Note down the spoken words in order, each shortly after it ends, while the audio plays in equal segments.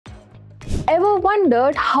Ever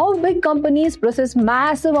wondered how big companies process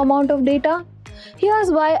massive amount of data?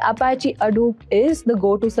 Here's why Apache Hadoop is the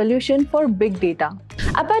go-to solution for big data.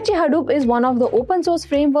 Apache Hadoop is one of the open source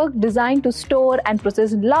framework designed to store and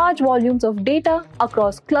process large volumes of data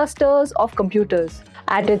across clusters of computers.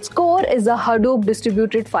 At its core is the Hadoop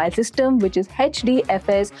distributed file system, which is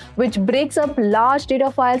HDFS, which breaks up large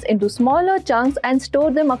data files into smaller chunks and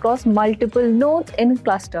store them across multiple nodes in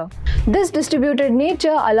cluster. This distributed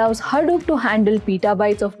nature allows Hadoop to handle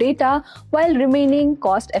petabytes of data while remaining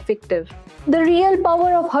cost-effective. The real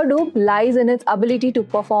power of Hadoop lies in its ability to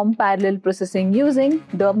perform parallel processing using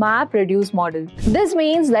the MapReduce model. This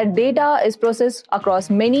means that data is processed across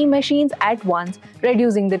many machines at once,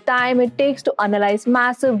 reducing the time it takes to analyze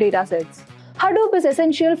massive datasets. Hadoop is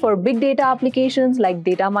essential for big data applications like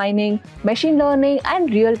data mining, machine learning, and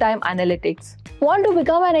real-time analytics. Want to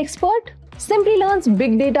become an expert? Simplilearn's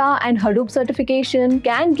Big Data and Hadoop certification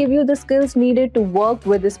can give you the skills needed to work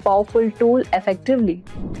with this powerful tool effectively.